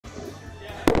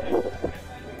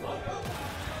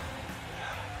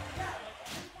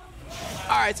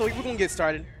right, so we're gonna get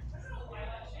started.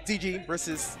 DG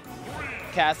versus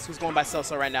Cass, who's going by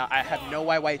Celso right now. I have no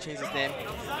idea why he changed his name.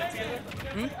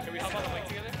 Can we hop on the mic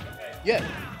together? Yeah.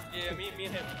 Yeah, me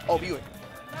and him. Oh, you.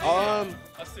 Us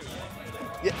two.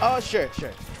 Yeah. Oh, sure.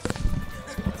 Yeah,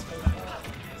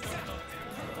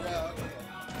 okay.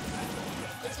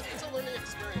 It's a learning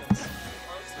experience.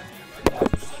 I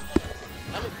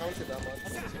haven't counted that much.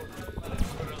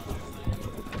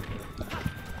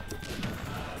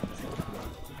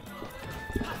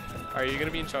 Are you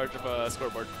gonna be in charge of a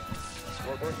scoreboard?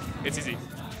 Scoreboard? It's easy.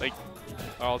 Like,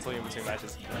 I'll tell you in between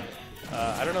matches.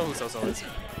 I don't know who Soso is.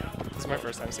 This is my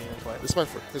first time seeing him play. This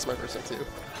is my first time too.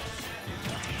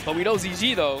 But we know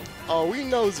ZG though. Oh, we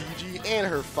know ZG and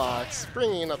her Fox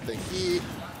bringing up the heat.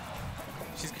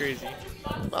 She's crazy.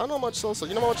 I don't know much Soso.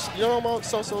 You know about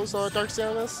Soso's Dark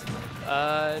Samus?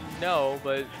 No,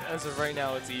 but as of right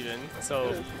now, it's even.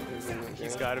 So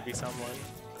he's got to be someone.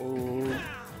 Ooh,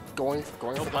 going for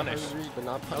punish. that read, but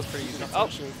not That was pretty easy. not Oh,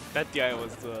 punishing. that DI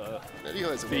was the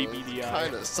baby DI.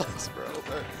 Kind of sucks, bro.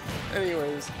 But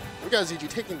anyways, we got ZG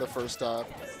taking the first stop.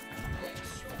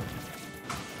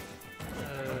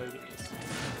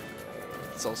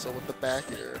 Soso with the back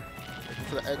air. Looking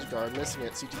for the edge guard, missing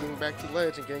it. ZG getting back to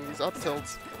ledge and getting these up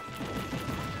tilts.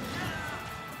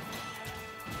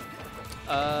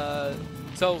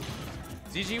 So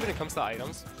ZG, when it comes to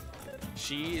items,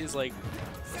 she is like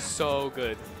so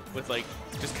good with like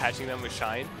just catching them with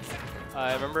shine.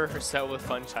 I remember her set with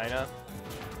Fun China.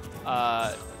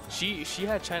 She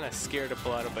had China scared to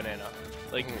pull out a banana,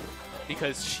 like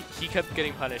because he kept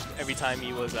getting punished every time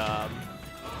he was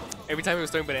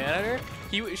throwing banana at her.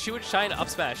 She would shine up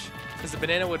smash because the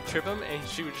banana would trip him and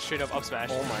she would just straight up smash.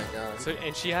 Oh my god! So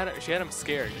and she had him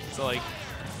scared. So like,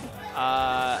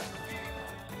 I'm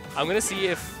gonna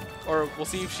see we'll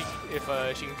see if she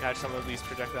can catch some of these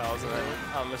projectiles, and then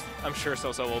I'm sure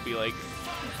Soso will be like.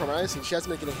 From what I see, she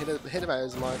hasn't been getting hit by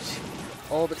as much.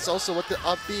 Oh, but it's also with the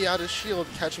up B out of shield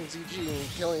catching ZG and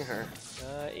killing her.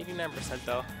 89%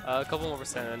 though. A couple more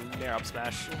percent and near up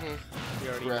smash. We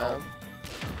already know.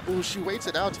 Ooh, she waits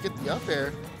it out to get the up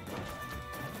air.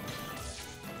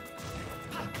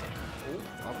 Ooh,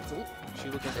 up tilt. She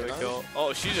looking for the kill.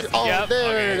 Oh, she just. Oh, yep. there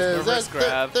Okay, it is. reverse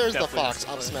grab. There's the Definitely Fox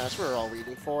up smash we're all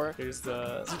waiting for. Here's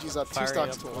the. ZG's up 2 firing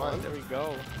stocks up to one. 1. There we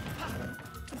go.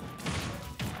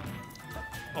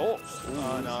 Oh.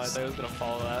 Oh no, I thought I was gonna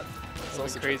follow that.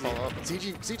 That's crazy.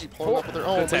 ZG pulling up with her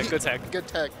own. Good tech. Good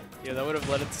tech. Yeah, that would have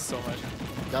led it to so much.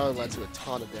 That would have led to a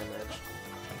ton of damage.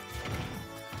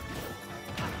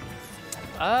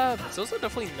 Soso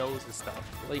definitely knows his stuff.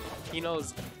 Like he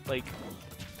knows like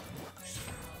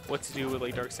what to do with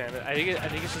like Dark Samus. I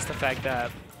think it's just the fact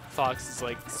that Fox is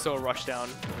like so rushed down.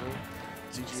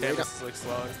 Samus is like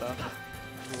slow and stuff.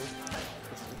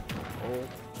 Oh,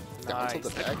 down nice. to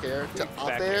the back air to up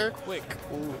Back air. Quick.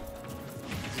 Ooh,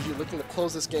 ZG looking to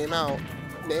close this game out.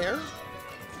 Nair.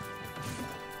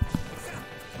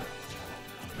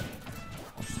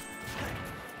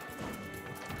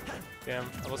 Damn,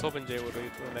 I was hoping Jay would win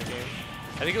that game.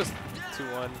 I think it was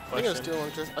 2-1. I think it was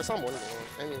 2-1. I saw him winning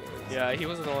one. Anyways. Yeah, he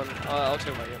wasn't the one. I'll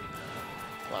check my game.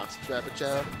 Fox, rapid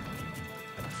jab.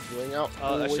 Healing out.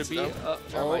 That should be.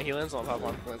 Never mind, he lands on top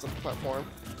one. Lands on the platform.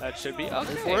 That should be. Wait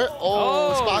Okay. for it.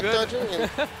 Oh, spot good. dodging. And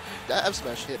that F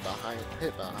smash hit behind.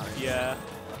 Yeah.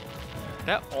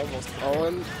 That almost. Oh,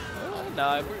 and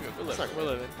nah, we're good. We're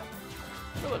living.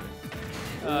 We're living.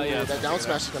 Yeah. that down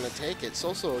smash is gonna take it.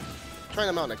 Soso trying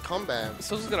to mount a comeback.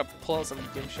 Soso's gonna pull out some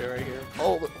game shit right here.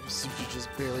 Oh, but ZG just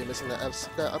barely missing that up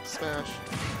smash.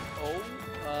 Oh,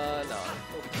 no.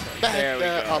 Back There we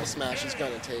that go. up smash is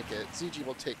gonna take it. ZG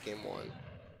will take game 1.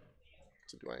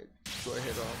 So do I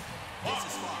hit off?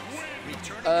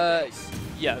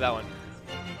 Yeah, that one.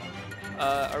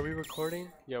 Are we recording?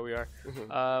 Yeah, we are.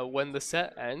 When the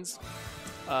set ends,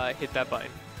 hit that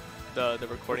button. The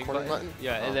recording button?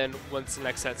 Yeah, and then once the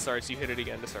next set starts, you hit it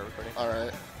again to start recording.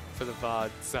 Alright. For the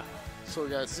VODs. So we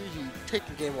got ZG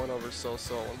taking game 1 over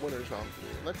Soso and winners round 3.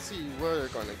 Let's see where they're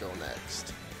gonna go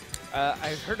next.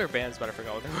 I heard their bands, but I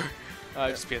forgot what they were.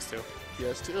 Just PS2.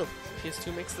 PS2.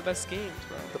 PS2 makes the best games,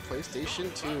 bro. The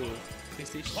PlayStation 2.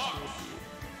 PlayStation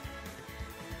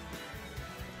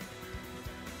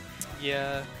 2.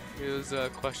 Yeah, it was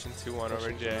question 2-1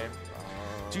 over Jay.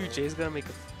 Dude, Jay's gonna make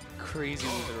a crazy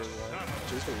loser as well.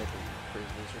 Jay's gonna make a crazy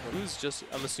loser. Who's just,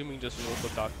 I'm assuming just knows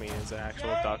what Doc Main is, an actual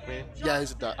Doc Main. Yeah,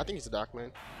 he's a doc. I think he's a doc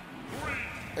man.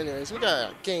 Anyways, we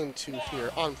got game 2 here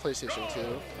on PlayStation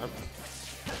 2.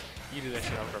 You do that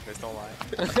shit on purpose, don't lie.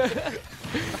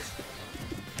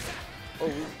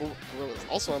 Well,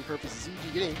 also on purpose,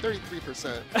 ZG getting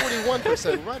 33%,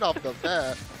 41% right off the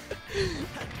bat.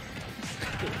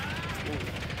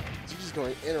 GG's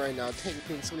going in right now,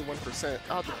 taking 71%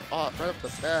 out the right off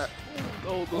the bat.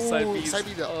 Oh, those side Ooh, Bs. side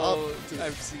B to oh, up to-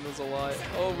 I've seen those a lot.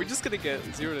 Oh, we're just gonna get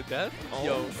 0 to death? Oh,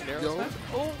 Yo, narrow yo. smash?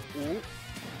 Oh, Ooh.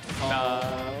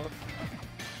 nah.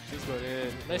 She's going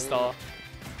in. Nice stall.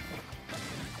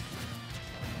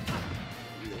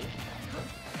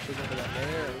 She's going for that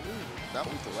nair. That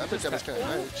was the leverage that was kind of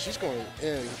nice. She's going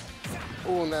in.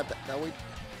 Oh, and that way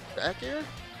back air?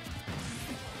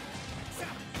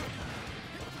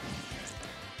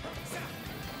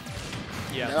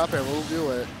 Yeah. That up air will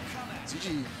do it.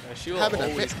 CG She will having a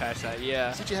always hit. catch that,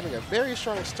 yeah. CG having a very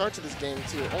strong start to this game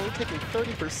too, only taking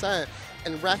 30%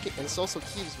 and racking, and Soso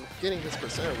keeps getting his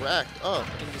percent racked up.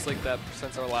 And just like that,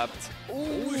 percents are lapped.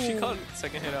 Ooh, she caught a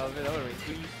second hit out of it. That would have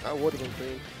been clean. That would have been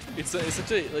clean. It's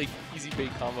such a like easy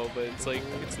bait combo, but it's like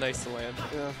it's nice to land.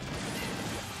 Yeah.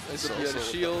 Nice to be out of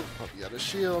shield. Up the other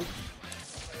shield.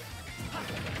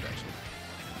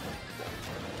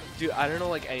 Dude, I don't know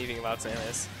like anything about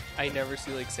Samus. I never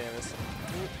see like Samus.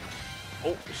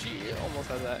 Oh, she almost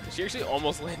had that. She actually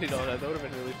almost landed on that. That would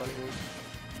have been really funny.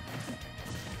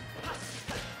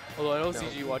 Although I know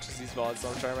CG watches these VODs, so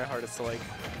I'm trying my hardest to like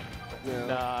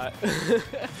not.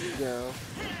 Yeah.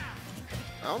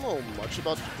 I don't know much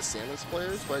about the Samus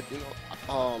players, but you know,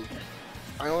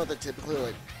 I know that they typically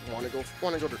like want to go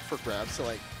for grabs to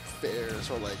like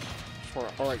fairs or like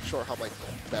short hop like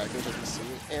back into the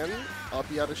scene and up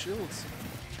the out of shields.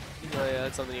 Oh yeah,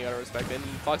 that's something you gotta respect. And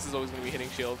Fox is always gonna be hitting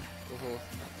shield.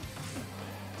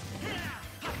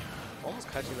 Almost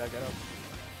catching that get up.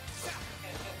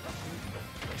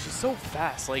 She's so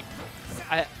fast. Like,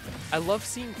 I love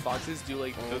seeing Foxes do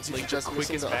like the like just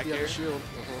quickest back air. shield.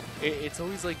 It's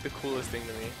always like the coolest thing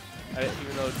to me.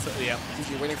 Even though it's yeah.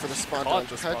 DG waiting for the spawn Caught dodge,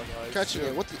 the spawn dodge. catching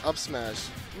it with the up smash,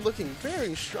 looking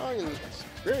very strong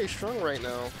right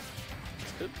now.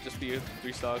 This could just be a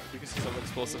 3-stock. We could see some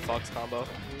explosive Fox combo.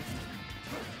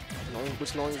 Knowing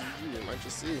you might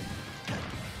just see.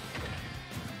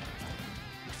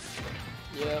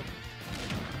 Yep.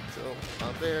 So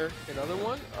out there. Another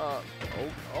one. Oh,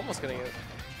 almost getting it.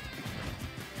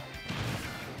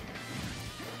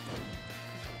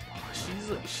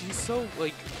 She's so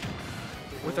like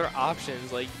with her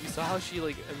options. Like you saw how she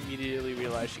like immediately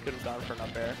realized she could have gone for an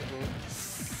up air.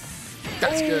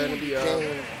 That's good.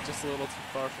 Just a little too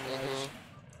far from the edge.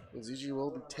 ZG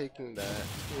will be taking that.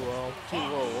 Well, 2-0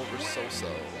 over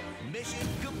Soso. Mission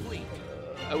complete.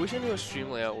 I wish I knew how stream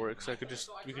layout works. So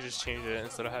we could just change it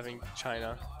instead of having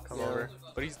China come over.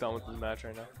 But he's done with the match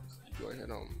right now. Go ahead.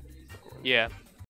 Yeah.